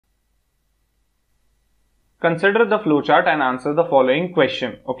Consider the flowchart and answer the following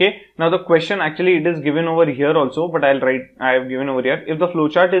question. Okay. Now the question actually it is given over here also, but I have given over here. If the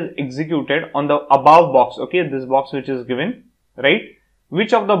flowchart is executed on the above box, okay, this box which is given, right?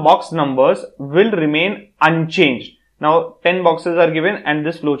 Which of the box numbers will remain unchanged? Now 10 boxes are given and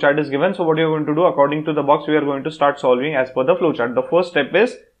this flowchart is given. So what you are going to do according to the box, we are going to start solving as per the flowchart. The first step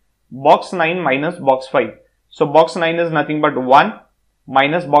is box 9 minus box 5. So box 9 is nothing but 1.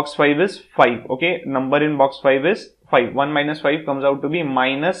 Minus box 5 is 5. Okay. Number in box 5 is 5. 1 minus 5 comes out to be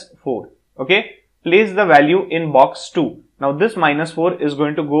minus 4. Okay. Place the value in box 2. Now this minus 4 is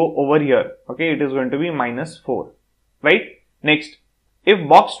going to go over here. Okay. It is going to be minus 4. Right. Next, if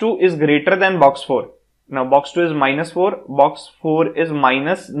box 2 is greater than box 4. Now box 2 is minus 4. Box 4 is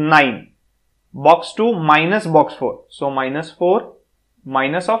minus 9. Box 2 minus box 4. So minus 4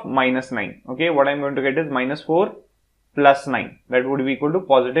 minus of minus 9. Okay. What I am going to get is minus 4 plus 9, that would be equal to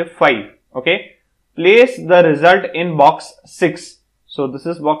positive 5. Okay. Place the result in box 6. So this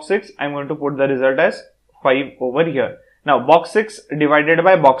is box 6. I am going to put the result as 5 over here. Now box 6 divided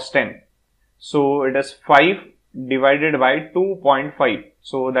by box 10. So it is 5 divided by 2.5.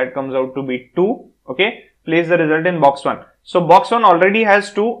 So that comes out to be 2. Okay. Place the result in box 1. So box 1 already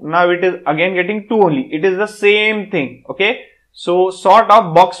has 2. Now it is again getting 2 only. It is the same thing. Okay. So sort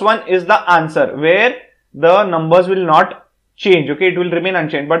of box 1 is the answer where the numbers will not change. Okay, it will remain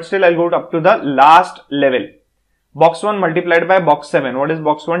unchanged, but still I'll go up to the last level. Box 1 multiplied by box 7. What is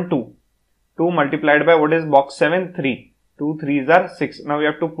box 1? 2. 2 multiplied by what is box 7? 3. 2 3s are 6. Now we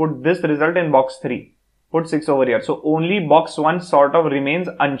have to put this result in box 3. Put 6 over here. So only box 1 sort of remains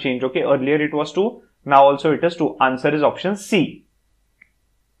unchanged. Okay, earlier it was 2. Now also it is 2. Answer is option C.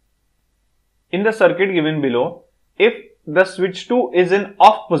 In the circuit given below, if the switch 2 is in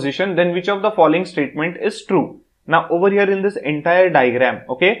off position, then which of the following statement is true? Now over here in this entire diagram,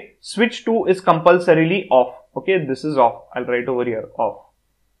 okay, switch 2 is compulsorily off. Okay, this is off. I'll write over here off.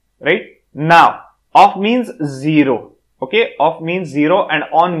 Right? Now off means 0. Okay, off means 0 and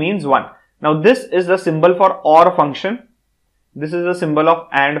on means 1. Now this is the symbol for OR function. This is the symbol of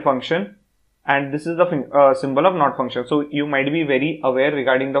AND function. And this is the symbol of NOT function. So you might be very aware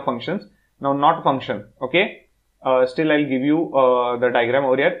regarding the functions. Now NOT function. Okay. Still I'll give you the diagram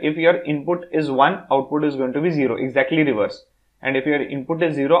over here. If your input is 1, output is going to be 0, exactly reverse. And if your input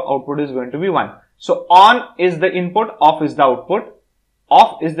is 0, output is going to be 1. So on is the input, off is the output.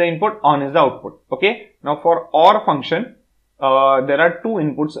 Off is the input, on is the output. Okay. Now for OR function, there are 2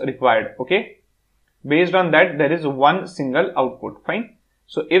 inputs required. Okay. Based on that, there is one single output. Fine.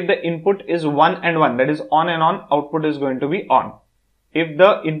 So if the input is 1 and 1, that is on and on, output is going to be on. If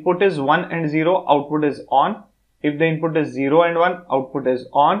the input is 1 and 0, output is on. If the input is 0 and 1, output is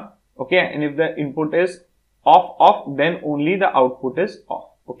on. Okay. And if the input is off, then only the output is off.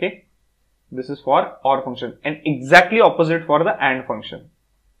 Okay. This is for OR function, and exactly opposite for the AND function.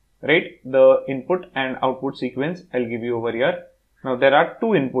 Right. The input and output sequence I'll give you over here. Now there are 2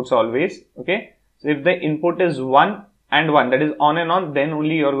 inputs always. Okay. So if the input is 1 and 1, that is on and on, then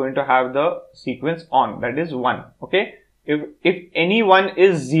only you are going to have the sequence on, that is 1. Okay. If any one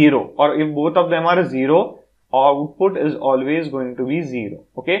is 0 or if both of them are 0, output is always going to be 0.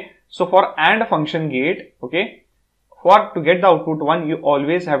 Okay. So for AND function gate, okay, to get the output 1, you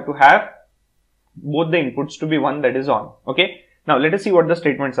always have to have both the inputs to be 1, that is on. Okay. Now let us see what the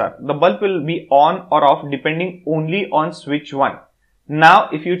statements are. The bulb will be on or off depending only on switch 1. Now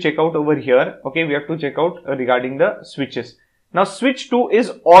if you check out over here, okay, we have to check out regarding the switches. Now switch 2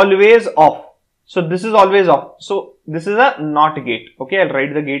 is always off. So this is always off. So this is a NOT gate. Okay, I'll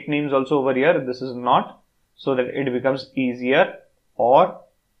write the gate names also over here. This is NOT, so that it becomes easier. Or,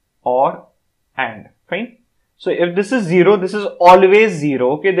 AND. Fine. So if this is 0, this is always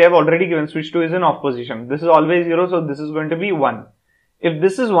 0. Okay, they have already given switch 2 is in off position. This is always 0, so this is going to be 1. If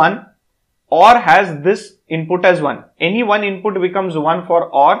this is 1, OR has this input as 1. Any one input becomes 1 for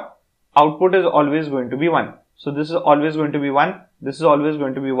OR, output is always going to be 1. So this is always going to be 1. This is always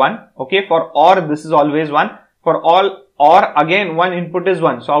going to be 1. Okay, for OR this is always 1. For all OR again one input is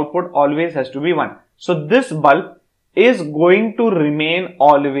 1. So output always has to be 1. So this bulb is going to remain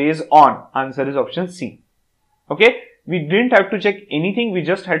always on. Answer is option C. Okay, we didn't have to check anything. We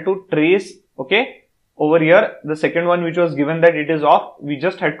just had to trace. Okay, over here the second one which was given that it is off, we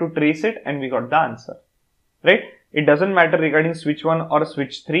just had to trace it and we got the answer. Right? It doesn't matter regarding switch 1 or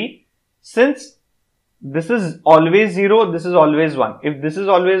switch 3. Since this is always 0, this is always 1. If this is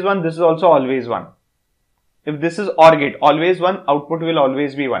always 1, this is also always 1. If this is OR gate, always 1, output will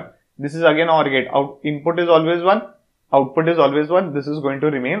always be 1. This is again OR gate, input is always 1, output is always 1. This is going to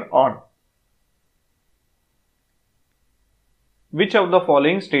remain on. which of the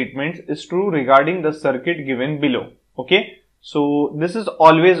following statements is true regarding the circuit given below? Okay, so this is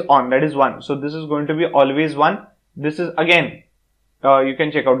always on, that is 1. So this is going to be always 1. This is again, you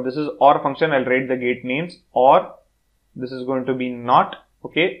can check out, this is OR function. I'll write the gate names. OR, this is going to be NOT.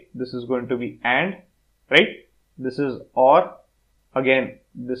 Okay, this is going to be AND, right? This is OR, again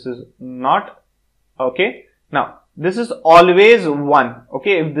this is NOT. Okay, now this is always 1.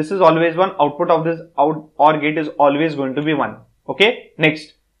 Okay, if this is always 1, output of this OR gate is always going to be 1. Okay,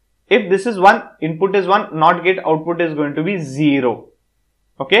 next, if this is 1, input is 1, NOT gate output is going to be 0.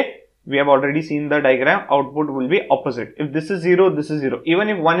 Okay, we have already seen the diagram, output will be opposite. If this is 0, this is 0. Even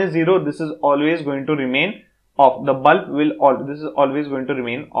if 1 is 0, this is always going to remain off. The bulb will this is always going to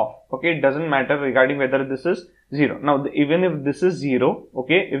remain off. Okay, it doesn't matter regarding whether this is 0. Now, even if this is 0,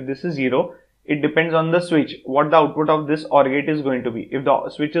 okay, if this is 0, it depends on the switch, what the output of this OR gate is going to be. If the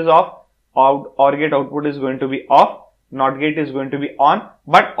switch is off, OR gate output is going to be off, NOT gate is going to be on,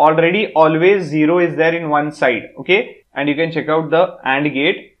 but already always 0 is there in one side. Okay, and you can check out the AND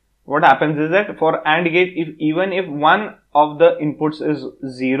gate. What happens is that for AND gate, even if one of the inputs is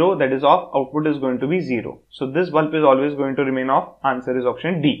 0, that is off, output is going to be 0. So this bulb is always going to remain off. Answer is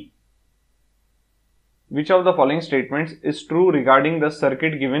option D. Which of the following statements is true regarding the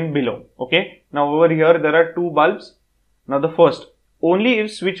circuit given below? Okay, now over here there are two bulbs. Now the first, only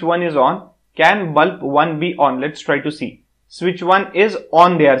if switch 1 is on can bulb 1 be on. Let's try to see. Switch 1 is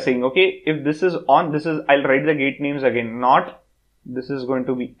on, they are saying. Okay, if this is on, this is, I'll write the gate names again. NOT, this is going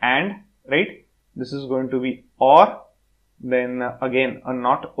to be AND, right? This is going to be OR, then again a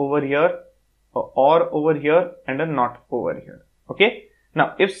NOT over here, a OR over here, and a NOT over here. Okay,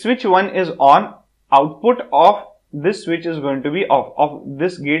 now if switch 1 is on, output of this switch is going to be off, of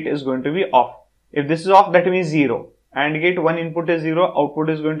this gate is going to be off. If this is off, that means 0. AND gate 1 input is 0, output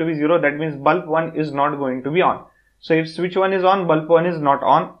is going to be 0, that means bulb 1 is not going to be on. So if switch 1 is on, bulb 1 is not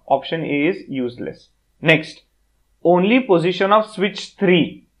on, option A is useless. Next, only position of switch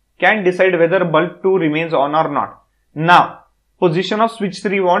 3 can decide whether bulb 2 remains on or not. Now, position of switch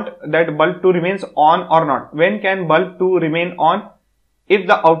 3 want that bulb 2 remains on or not. When can bulb 2 remain on? If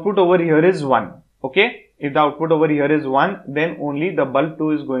the output over here is 1. Okay, if the output over here is 1, then only the bulb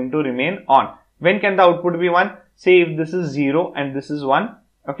 2 is going to remain on. When can the output be 1? Say if this is 0 and this is 1,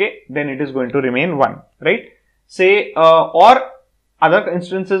 okay, then it is going to remain 1, right? Say, or other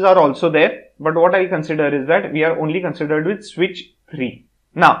instances are also there, but what I consider is that we are only considered with switch 3.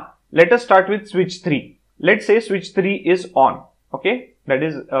 Now, let us start with switch 3. Let's say switch 3 is on, okay, that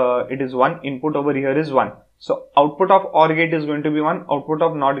is, it is 1, input over here is 1. So, output of OR gate is going to be 1, output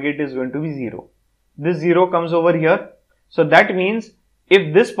of NOT gate is going to be 0. This 0 comes over here. So, that means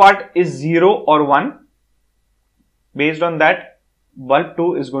if this part is 0 or 1, based on that, bulb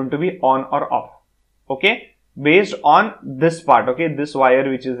 2 is going to be on or off, okay. Based on this part, okay, this wire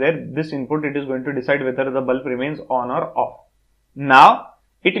which is there, this input, it is going to decide whether the bulb remains on or off. Now,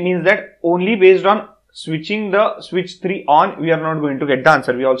 it means that only based on switching the switch 3 on, we are not going to get the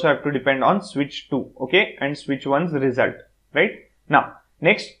answer. We also have to depend on switch 2, okay, and switch 1's result, right? Now,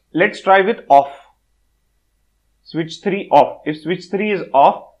 next, let's try with off. Switch 3 off. If switch 3 is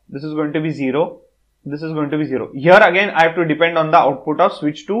off, this is going to be 0. This is going to be 0. Here again, I have to depend on the output of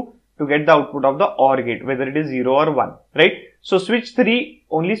switch 2 to get the output of the OR gate, whether it is 0 or 1, right? So switch 3,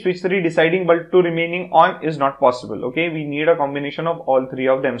 only switch 3 deciding bulb 2 remaining on is not possible, okay? We need a combination of all three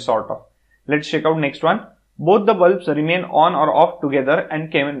of them, sort of. Let's check out next one. Both the bulbs remain on or off together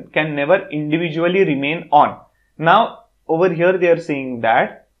and can never individually remain on. Now, over here they are saying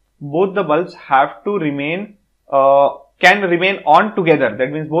that both the bulbs have to remain, can remain on together.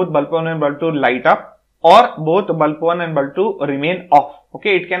 That means both bulb 1 and bulb 2 light up, or both bulb 1 and bulb 2 remain off.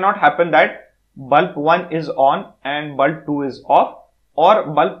 Okay, it cannot happen that bulb 1 is on and bulb 2 is off, or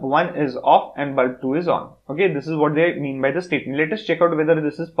bulb 1 is off and bulb 2 is on. Okay, this is what they mean by the statement. Let us check out whether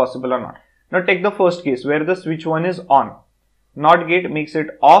this is possible or not. Now take the first case where the switch 1 is on. NOT gate makes it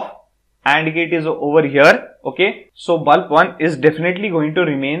off, AND gate is over here. Okay, so bulb 1 is definitely going to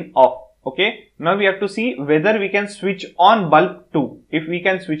remain off. Okay, now we have to see whether we can switch on bulb 2. If we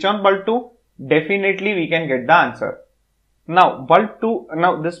can switch on bulb 2, definitely we can get the answer. Now bulb 2,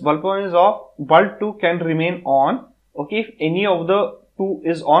 now this bulb 1 is off, bulb 2 can remain on, okay, if any of the two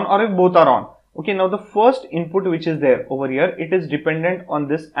is on or if both are on. Okay, now the first input which is there over here, it is dependent on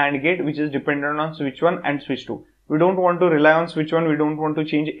this AND gate which is dependent on switch 1 and switch 2. We don't want to rely on switch 1, we don't want to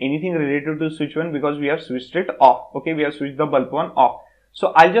change anything related to switch 1 because we have switched it off. Okay, we have switched the bulb 1 off.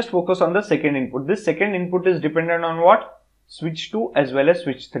 So I'll just focus on the second input. This second input is dependent on what? Switch 2 as well as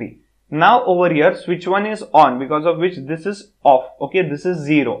switch 3. Now over here switch 1 is on, because of which this is off. Okay, this is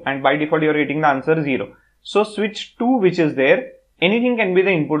 0 and by default you are getting the answer 0. So switch 2 which is there, anything can be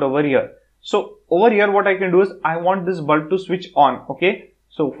the input over here. So over here what I can do is I want this bulb to switch on. Okay,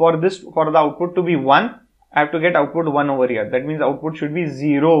 so for the output to be 1, I have to get output 1 over here. That means output should be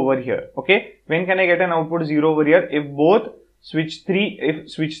 0 over here. Okay, when can I get an output 0 over here? If switch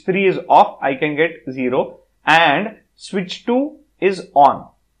 3 is off, I can get 0, and switch 2 is on.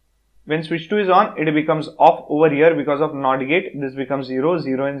 When switch 2 is on, it becomes off over here because of NOT gate. This becomes 0,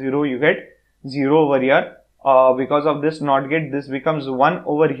 0 and 0, you get 0 over here. Because of this NOT gate, this becomes 1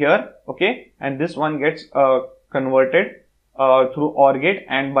 over here. Okay, and this one gets converted through OR gate,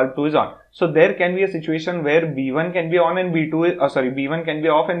 and bulb 2 is on. So there can be a situation where B1 can be on and B2 is, B1 can be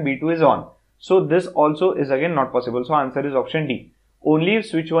off and B2 is on. So this also is again not possible. So answer is option D. Only if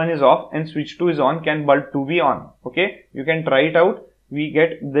switch 1 is off and switch 2 is on can bulb 2 be on. Okay, you can try it out. We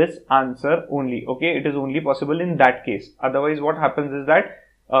get this answer only. Okay, it is only possible in that case. Otherwise what happens is that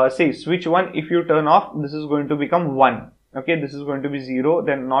say switch 1, if you turn off, this is going to become 1. Okay, this is going to be 0,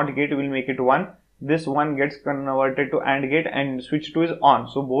 then NOT gate will make it 1. This 1 gets converted to AND gate, and switch 2 is on.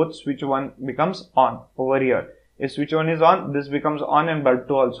 So both switch 1 becomes on over here. If switch 1 is on, this becomes on and bulb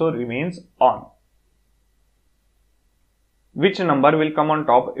 2 also remains on. Which number will come on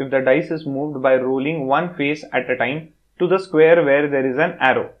top if the dice is moved by rolling one face at a time to the square where there is an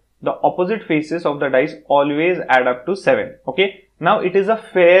arrow? The opposite faces of the dice always add up to 7. Okay, now it is a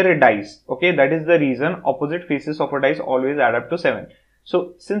fair dice. Okay, that is the reason opposite faces of a dice always add up to 7.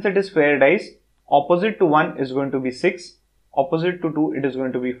 So since it is fair dice, opposite to 1 is going to be 6, opposite to 2 it is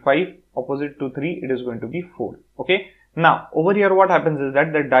going to be 5, opposite to 3 it is going to be 4. Okay, now over here what happens is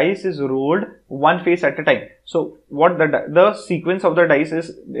that the dice is rolled one face at a time. So what the sequence of the dice is,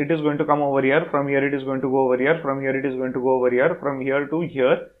 it is going to come over here, from here it is going to go over here, from here it is going to go over here, from here to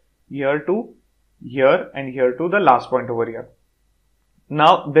here, here to here, and here to the last point over here.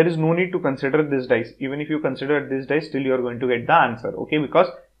 Now there is no need to consider this dice. Even if you consider this dice, still you are going to get the answer. Okay, because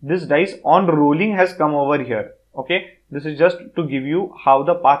this dice on rolling has come over here. Okay, this is just to give you how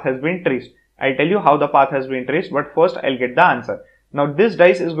the path has been traced. I'll tell you how the path has been traced, but first I'll get the answer. Now this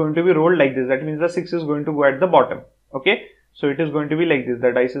dice is going to be rolled like this. That means the 6 is going to go at the bottom. Okay, so it is going to be like this.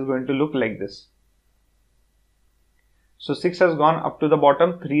 The dice is going to look like this. So 6 has gone up to the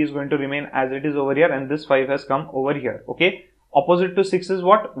bottom, 3 is going to remain as it is over here, and this 5 has come over here. Okay, opposite to 6 is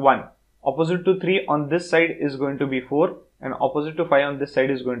what? 1. Opposite to 3 on this side is going to be 4, and opposite to 5 on this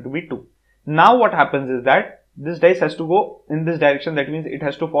side is going to be 2. Now what happens is that this dice has to go in this direction. That means it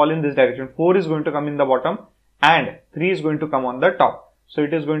has to fall in this direction. 4 is going to come in the bottom and 3 is going to come on the top. So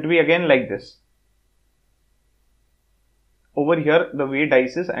it is going to be again like this. Over here, the way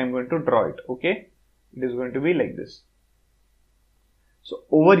dice is, I am going to draw it. Okay, it is going to be like this. So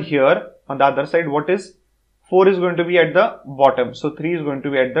over here on the other side, what is 4 is going to be at the bottom. So 3 is going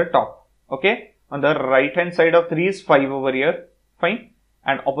to be at the top. Okay, on the right hand side of 3 is 5 over here. Fine.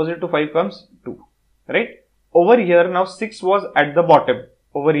 And opposite to 5 comes 2. Right. Over here now 6 was at the bottom.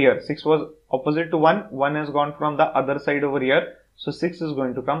 Over here 6 was opposite to 1. 1 has gone from the other side over here. So 6 is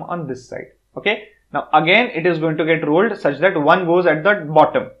going to come on this side. Okay. Now again it is going to get rolled such that 1 goes at the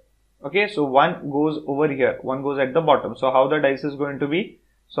bottom. Okay. So 1 goes over here. 1 goes at the bottom. So how the dice is going to be?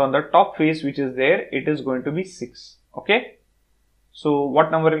 So on the top face which is there, it is going to be 6. Okay. So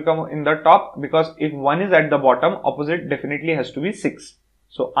what number will come in the top? Because if 1 is at the bottom, opposite definitely has to be 6.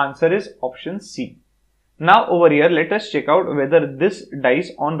 So answer is option C. Now over here, let us check out whether this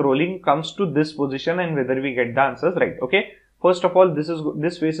dice on rolling comes to this position and whether we get the answers right. Okay. First of all,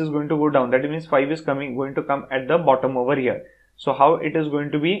 this face is going to go down. That means 5 is going to come at the bottom over here. So how it is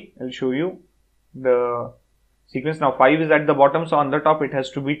going to be? I'll show you the sequence. Now 5 is at the bottom. So on the top it has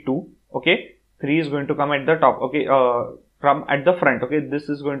to be 2. Okay. 3 is going to come at the top. Okay. From at the front. Okay. This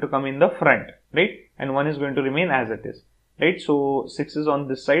is going to come in the front. Right. And 1 is going to remain as it is. Right. So 6 is on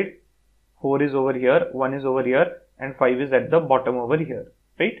this side. 4 is over here, 1 is over here, and 5 is at the bottom over here,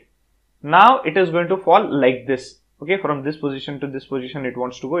 right? Now it is going to fall like this. Okay, from this position to this position it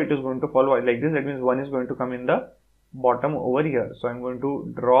wants to go. It is going to fall like this. That means 1 is going to come in the bottom over here. So I'm going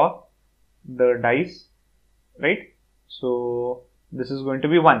to draw the dice, right? So this is going to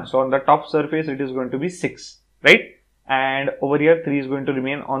be 1. So on the top surface it is going to be 6, right? And over here 3 is going to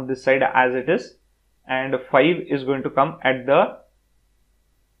remain on this side as it is, and 5 is going to come at the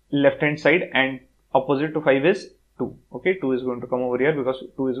left hand side, and opposite to 5 is 2. Okay, 2 is going to come over here because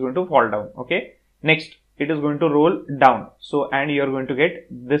 2 is going to fall down. Okay, next it is going to roll down. So and you are going to get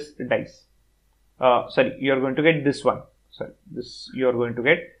this dice. You are going to get this one. This you are going to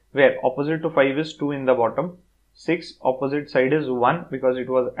get where opposite to 5 is 2 in the bottom. 6 opposite side is 1 because it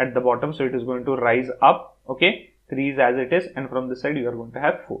was at the bottom. So it is going to rise up. Okay, 3 is as it is, and from this side you are going to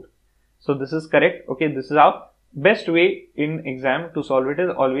have 4. So this is correct. Okay, this is how Best way in exam to solve it is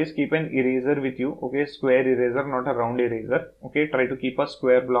always keep an eraser with you. Okay, square eraser, not a round eraser. Okay, try to keep a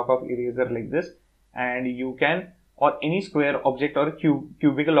square block of eraser like this, and you can, or any square object or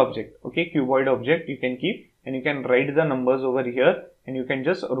cubical object, okay, cuboid object you can keep, and you can write the numbers over here, and you can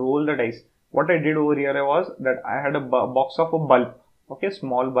just roll the dice. What I did over here was that I had a box of a bulb, okay,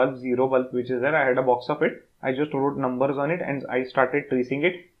 small bulb, zero bulb which is there. I had a box of it. I just wrote numbers on it and I started tracing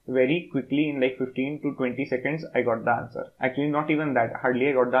it very quickly. In like 15 to 20 seconds I got the answer. Actually not even that, hardly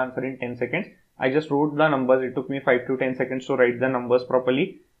I got the answer in 10 seconds. I just wrote the numbers. It took me 5 to 10 seconds to write the numbers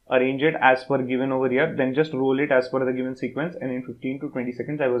properly, arrange it as per given over here, then just roll it as per the given sequence, and in 15 to 20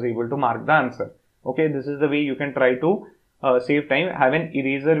 seconds I was able to mark the answer. Okay, this is the way you can try to save time. Have an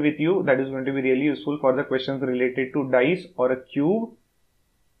eraser with you. That is going to be really useful for the questions related to dice or a cube